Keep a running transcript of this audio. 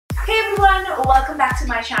Hey everyone, welcome back to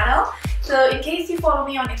my channel. So in case you follow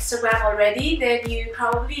me on Instagram already, then you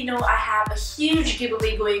probably know I have a huge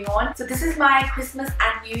giveaway going on. So this is my Christmas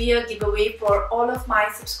and New Year giveaway for all of my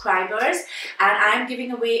subscribers, and I'm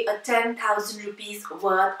giving away a 10,000 rupees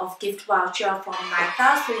worth of gift voucher from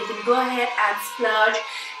Nykaa. So you can go ahead and splurge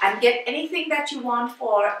and get anything that you want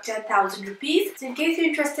for 10,000 rupees. So in case you're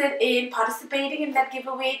interested in participating in that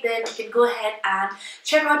giveaway, then you can go ahead and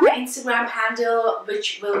check out my Instagram handle,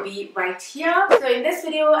 which will be right here. So in this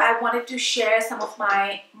video, I wanted to share some of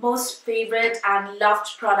my most favorite and loved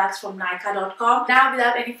products from Nykaa.com. Now,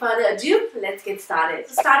 without any further ado, let's get started.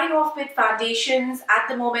 So starting off with foundations, at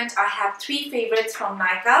the moment I have 3 favorites from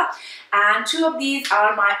Nykaa, and 2 of these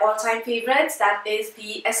are my all-time favorites. That is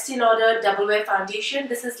the Estee Lauder Double Wear Foundation.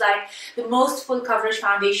 This is like the most full coverage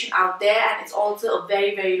foundation out there, and it's also a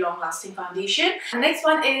very long-lasting foundation. The next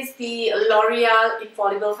one is the L'Oreal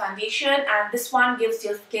Infallible Foundation, and this one gives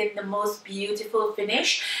your skin the most beautiful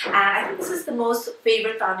finish, and I think this is the most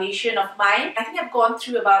favorite foundation of mine. I think I've gone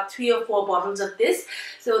through about 3 or 4 bottles of this,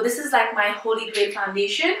 so this is like my holy grail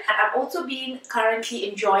foundation. And I've also been currently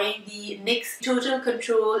enjoying the NYX Total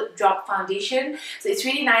Control Drop Foundation. So it's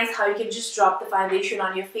really nice how you can just drop the foundation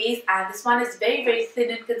on your face, and this one is very thin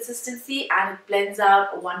in consistency and it blends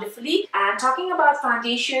out wonderfully. And talking about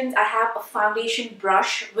foundations, I have a foundation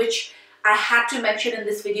brush which I had to mention in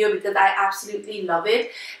this video because I absolutely love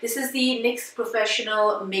it. This is the NYX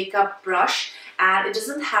Professional Makeup Brush, and it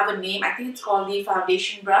doesn't have a name. I think it's called the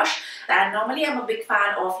foundation brush. And normally I'm a big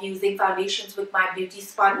fan of using foundations with my beauty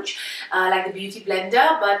sponge, like the beauty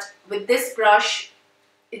blender, but with this brush,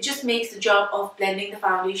 it just makes the job of blending the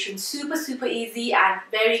foundation super easy and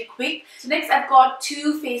very quick. So next I've got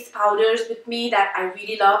 2 face powders with me that I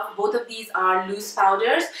really love. Both of these are loose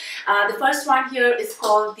powders. The first one here is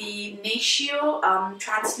called the Nykaa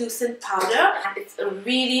Translucent Powder, and it's a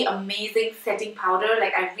really amazing setting powder.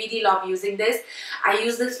 Like, I really love using this. I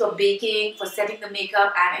use this for baking, for setting the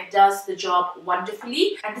makeup, and it does the job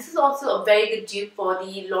wonderfully. And this is also a very good dupe for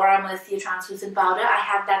the Laura Mercier Translucent Powder. I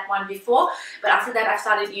had that one before, but after that I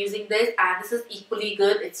started using this, and this is equally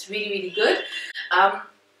good. It's really good.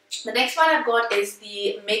 The next one I've got is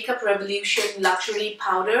the Makeup Revolution Luxury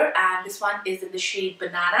Powder, and this one is in the shade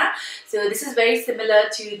Banana. So this is very similar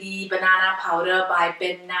to the Banana Powder by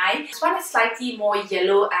Ben Nye. This one is slightly more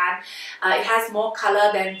yellow, and it has more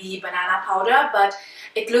color than the Banana Powder, but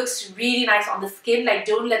it looks really nice on the skin. Like,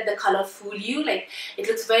 don't let the color fool you. Like, it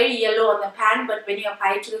looks very yellow on the pan, but when you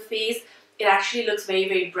apply it to the face, it actually looks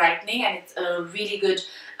very brightening, and it's a really good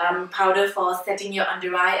powder for setting your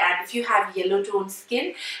under eye. And if you have yellow toned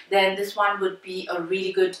skin, then this one would be a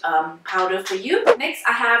really good powder for you. Next,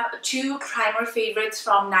 I have 2 primer favorites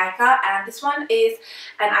from Nykaa, and this one is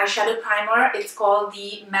an eyeshadow primer. It's called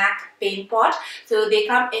the MAC Paint Pot. So they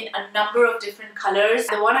come in a number of different colors.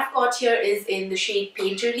 The one I've got here is in the shade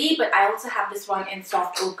Painterly, but I also have this one in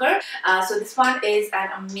Soft Ochre. So this one is an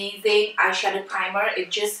amazing eyeshadow primer. It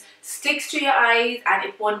just sticks to your eyes and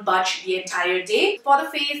it won't budge the entire day. For the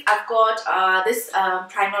face, I've got this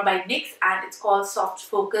primer by NYX, and it's called Soft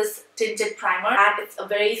Focus Tinted Primer, and it's a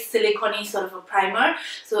very silicone sort of a primer.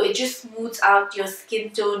 So it just smooths out your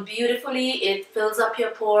skin tone beautifully. It fills up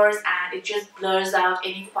your pores and it just blurs out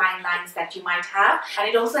any fine lines that you might have. And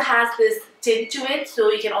it also has this tint to it,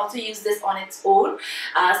 so you can also use this on its own,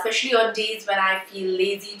 especially on days when I feel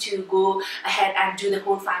lazy to go ahead and do the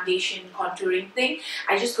whole foundation contouring thing.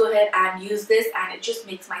 I just go ahead and use this, and it just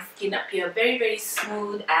makes my skin appear very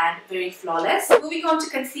smooth and very flawless. Moving on to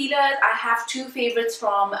concealers, I have 2 favorites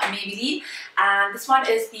from Maybelline, and this one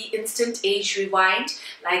is the Instant Age Rewind.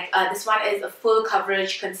 Like, this one is a full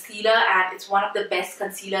coverage concealer, and it's one of the best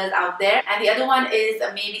concealers out there. And the other one is a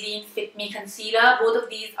Maybelline Fit Me Concealer. Both of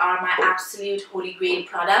these are my absolute holy grail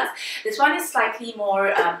products. This one is slightly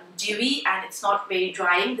more dewy, and it's not very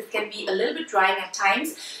drying. This can be a little bit drying at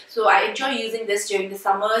times, so I enjoy using this during the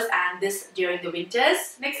summers and this during the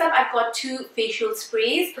winters. Next up, I've got 2 facial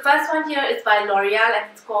sprays. The first one here is by L'Oreal,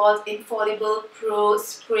 and it's called Infallible Pro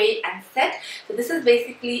Spray and Set. So this is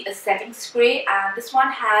basically a setting spray, and this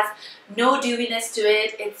one has no dewiness to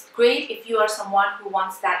it. It's great if you are someone who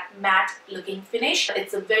wants that matte looking finish.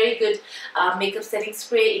 It's a very good makeup setting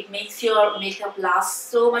spray. It makes your makeup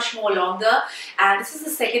last so much more longer, and this is the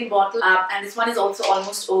second bottle, and this one is also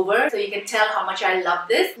almost over, so you can tell how much I love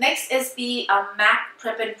this. Next is the MAC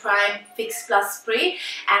Prep and Prime Fix Plus Spray,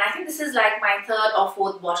 and I think this is like my 3rd or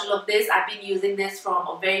 4th bottle of this. I've been using this from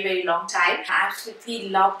a very long time. I absolutely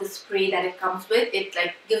love the spray that it comes with. It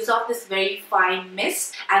like gives off this very fine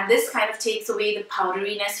mist, and this kind of takes away the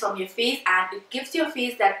powderiness from your face, and it gives your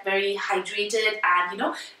face that very hydrated and, you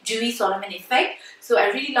know, dewy sort of an effect. So I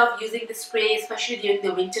really love using this spray, especially during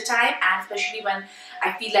the winter time, and especially when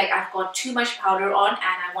I feel like I've got too much powder on and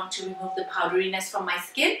I want to remove the powderiness from my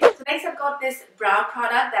skin. So next I've got this brow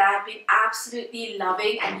product that I've been absolutely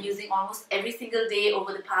loving and using almost every single day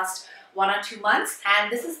over the past 1 or 2 months,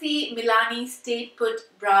 and this is the Milani Stay Put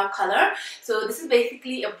Brow Color. So this is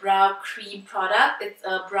basically a brow cream product. It's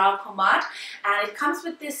a brow pomade, and it comes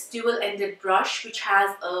with this dual-ended brush which has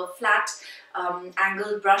a flat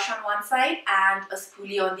angled brush on one side and a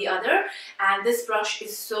spoolie on the other, and this brush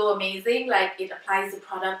is so amazing. Like, it applies the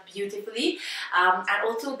product beautifully, and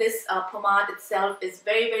also this pomade itself is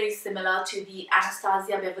very similar to the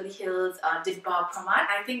Anastasia Beverly Hills Dip Brow Pomade.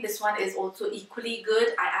 I think this one is also equally good.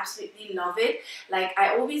 I absolutely love it. Like,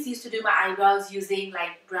 I always used to do my eyebrows using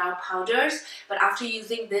like brow powders, but after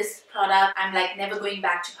using this product I'm like never going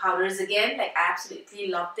back to powders again. Like, I absolutely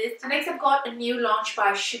love this. So next I've got a new launch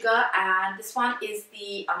by Sugar, and this one is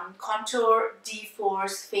the Contour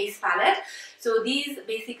D-Force Face Palette. So these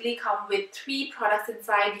basically come with 3 products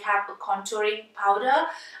inside. You have a contouring powder,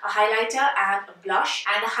 a highlighter and a blush.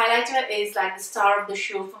 And the highlighter is like the star of the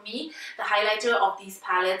show for me. The highlighter of these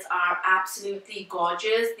palettes are absolutely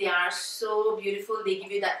gorgeous. They are so beautiful. They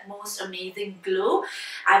give you that most amazing glow.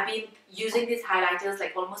 I've been using these highlighters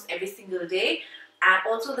like almost every single day. And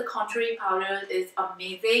also the contouring powder is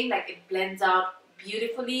amazing. Like, it blends out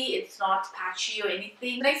beautifully. It's not patchy or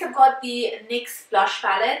anything. Next I've got the NYX blush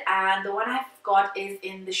palette, and the one I've got is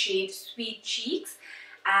in the shade Sweet Cheeks.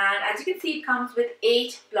 And as you can see, it comes with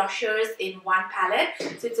 8 blushers in one palette.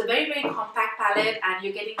 So it's a very compact palette, and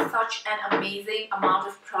you're getting such an amazing amount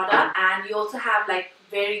of product, and you also have like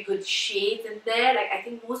very good shades in there. Like, I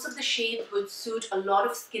think most of the shades would suit a lot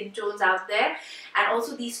of skin tones out there. And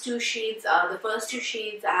also these 2 shades, the first 2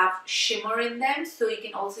 shades have shimmer in them, so you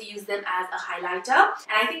can also use them as a highlighter.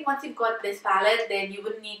 And I think once you've got this palette, then you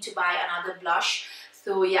wouldn't need to buy another blush.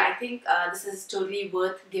 So yeah, I think this is totally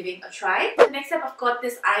worth giving a try. So next up, I've got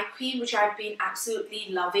this eye cream which I've been absolutely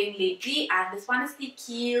loving lately, and this one is the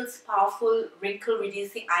Kiehl's Powerful Wrinkle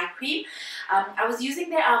Reducing Eye Cream. I was using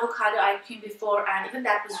their avocado eye cream before, and even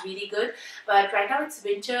that was really good, but right now it's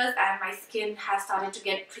winters and my skin has started to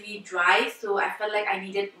get pretty dry, so I felt like I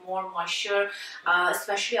needed more moisture,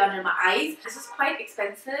 especially under my eyes. This is quite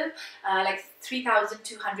expensive, like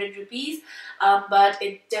 3,200 rupees, but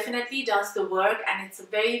it definitely does the work, and it's a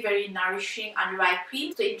very nourishing under eye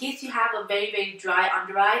cream. So in case you have a very dry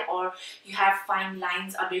under eye, or you have fine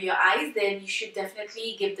lines under your eyes, then you should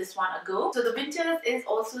definitely give this one a go. So the winters is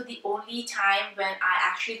also the only time when I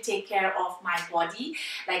actually take care of my body.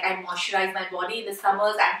 Like, I moisturize my body. In the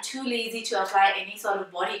summers I'm too lazy to apply any sort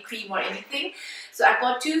of body cream or anything. So I've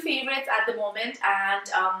got 2 favorites at the moment,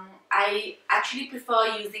 and I actually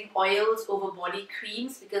prefer using oils over body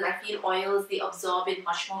creams, because I feel oils, they absorb it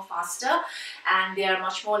much more faster, and they are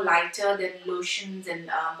much more lighter than lotions and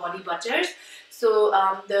body butters. So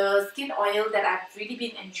the skin oil that I've really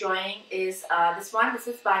been enjoying is this one. This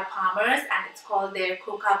is by Palmer's, and it's called their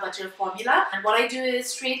Cocoa Butter Formula. And what I do is,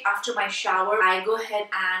 straight after my shower, I go ahead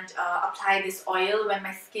and apply this oil when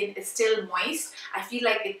my skin is still moist. I feel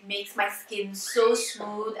like it makes my skin so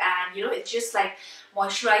smooth, and you know, it just like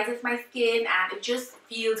moisturizes my skin, and it just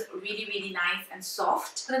feels really nice and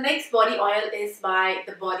soft. So the next body oil is by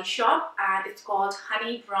The Body Shop, and it's called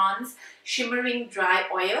Honey Bronze Shimmering Dry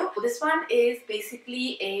Oil. So this one is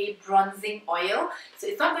basically a bronzing oil. So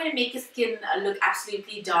it's not going to make your skin look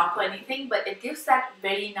absolutely dark or anything, but it gives that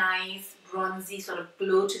very nice bronzy sort of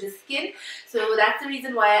glow to the skin. So that's the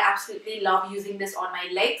reason why I absolutely love using this on my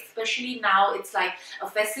legs, especially now it's like a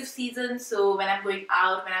festive season. So when I'm going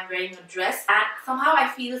out, when I'm wearing a dress, and somehow I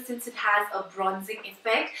feel since it has a bronzing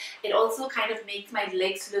effect, it also kind of makes my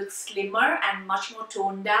legs look slimmer and much more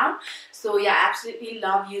toned down. So yeah, I absolutely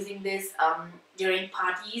love using this during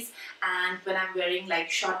parties and when I'm wearing like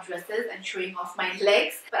short dresses and showing off my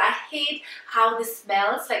legs. But I hate how this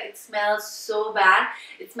smells. Like, it smells so bad.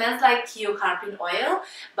 It smells like theocarpine oil,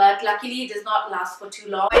 but luckily it does not last for too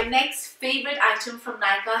long. My next favorite item from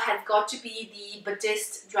Nykaa has got to be the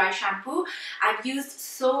Batiste dry shampoo. I've used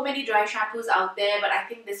so many dry shampoos out there, but I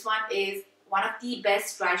think this one is one of the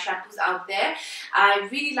best dry shampoos out there. I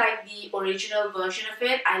really like the original version of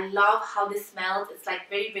it. I love how this smells. It's like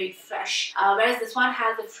very fresh. Whereas this one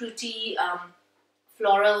has a fruity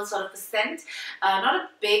floral sort of a scent. Not a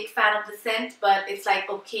big fan of the scent, but it's like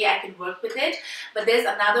okay, I can work with it. But there's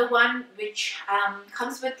another one which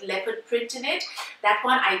comes with leopard print in it. That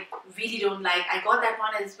one I really don't like. I got that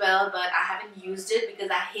one as well, but I haven't used it because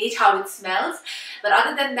I hate how it smells. But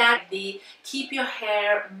other than that, they keep your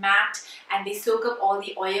hair matte and they soak up all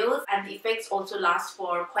the oils, and the effects also last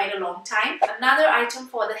for quite a long time. Another item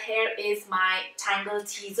for the hair is my Tangle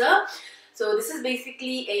Teaser. So this is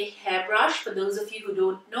basically a hairbrush for those of you who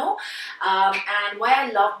don't know, and why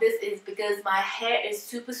I love this is because my hair is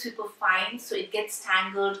super fine, so it gets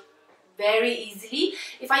tangled very easily.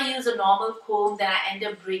 If I use a normal comb, then I end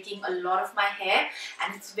up breaking a lot of my hair,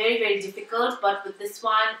 and it's very difficult. But with this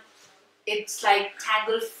one, it's like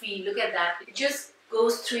tangle free. Look at that. It just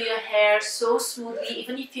goes through your hair so smoothly.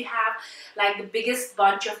 Even if you have like the biggest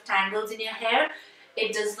bunch of tangles in your hair,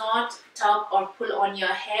 it does not tug or pull on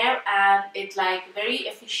your hair, and it like very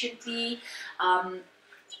efficiently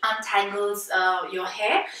untangles your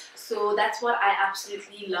hair. So that's what I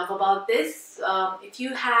absolutely love about this. If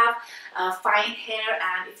you have fine hair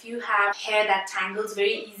and if you have hair that tangles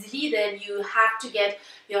very easily, then you have to get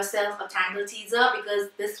yourself a Tangle Teaser, because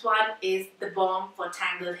this one is the bomb for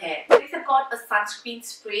tangled hair. Next, I've got a sunscreen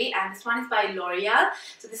spray, and this one is by L'Oreal.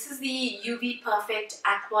 So this is the UV Perfect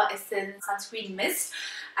Aqua Essence Sunscreen Mist.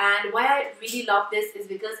 And why I really love this is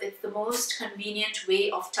because it's the most convenient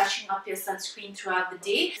way of touching up your sunscreen throughout the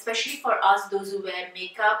day, especially for us, those who wear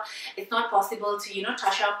makeup. It's not possible to, you know,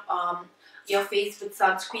 touch up your face with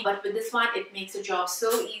sunscreen, but with this one it makes the job so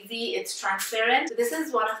easy. It's transparent. So this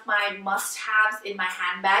is one of my must-haves in my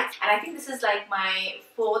handbag, and I think this is like my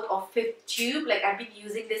 4th or 5th tube. Like I've been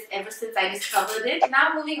using this ever since I discovered it.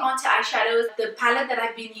 Now moving on to eyeshadows, the palette that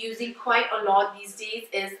I've been using quite a lot these days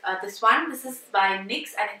is this one. This is by NYX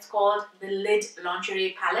and it's called the Lid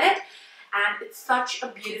Lingerie Palette, and it's such a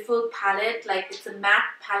beautiful palette. Like it's a matte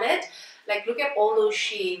palette. Like look at all those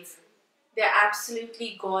shades. They're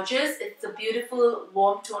absolutely gorgeous. It's a beautiful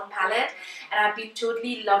warm tone palette, and I've been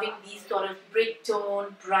totally loving these sort of brick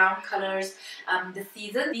tone brown colors this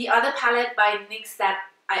season. The other palette by NYX that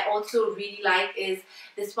I also really like is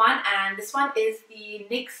this one, and this one is the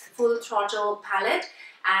NYX Full Throttle palette,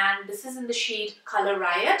 and this is in the shade Color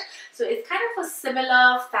Riot. So it's kind of a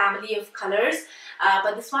similar family of colors,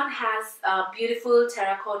 but this one has beautiful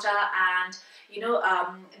terracotta and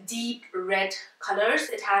deep red colors.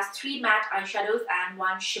 It has 3 matte eyeshadows and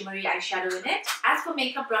 1 shimmery eyeshadow in it. As for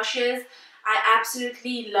makeup brushes, I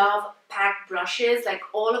absolutely love PAC brushes. Like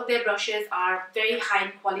all of their brushes are very high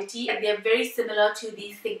in quality, and they're very similar to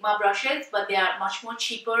the Sigma brushes, but they are much more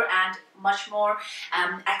cheaper and much more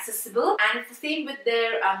accessible. And it's the same with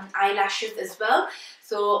their eyelashes as well.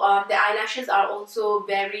 So the eyelashes are also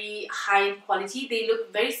very high in quality. They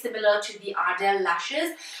look very similar to the Ardell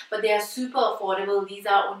lashes, but they are super affordable. These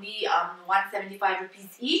are only 175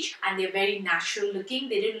 rupees each, and they're very natural looking.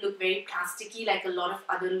 They don't look very plasticky like a lot of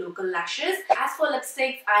other local lashes. As for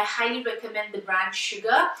lipsticks, I highly recommend the brand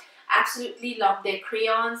Sugar. Absolutely love their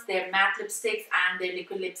crayons, their matte lipsticks and their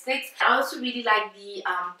liquid lipsticks. I also really like the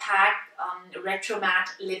PAC Retro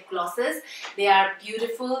Matte lip glosses. They are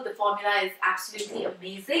beautiful. The formula is absolutely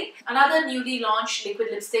amazing. Another newly launched liquid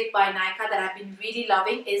lipstick by Nykaa that I've been really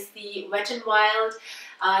loving is the Wet n Wild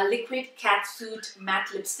liquid catsuit matte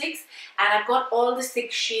lipsticks, and I've got all the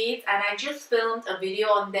 6 shades, and I just filmed a video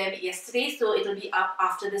on them yesterday, so it'll be up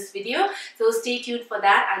after this video, so stay tuned for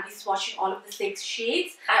that. I'll be swatching all of the 6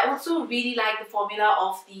 shades. I also really like the formula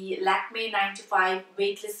of the Lakme 9 to 5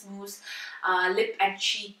 Weightless Mousse lip and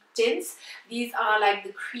cheek tints. These are like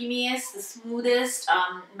the creamiest, the smoothest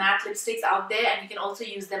matte lipsticks out there, and you can also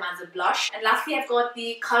use them as a blush. And lastly, I've got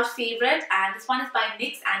the cult favorite, and this one is by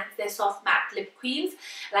NYX, and it's their soft matte lip creams.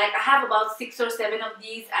 Like I have about 6 or 7 of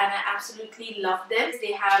these, and I absolutely love them.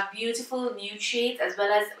 They have beautiful nude shades as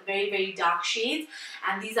well as very dark shades,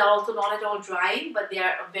 and these are also not at all drying, but they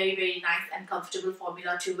are a very nice and comfortable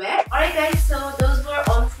formula to wear. Alright guys, so those were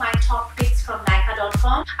all of my top picks from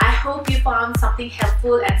Nykaa.com. I hope you found something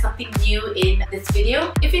helpful and something new in this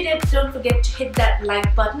video. If you did, don't forget to hit that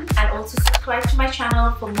like button and also subscribe to my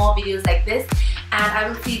channel for more videos like this, and I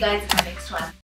will see you guys in the next one.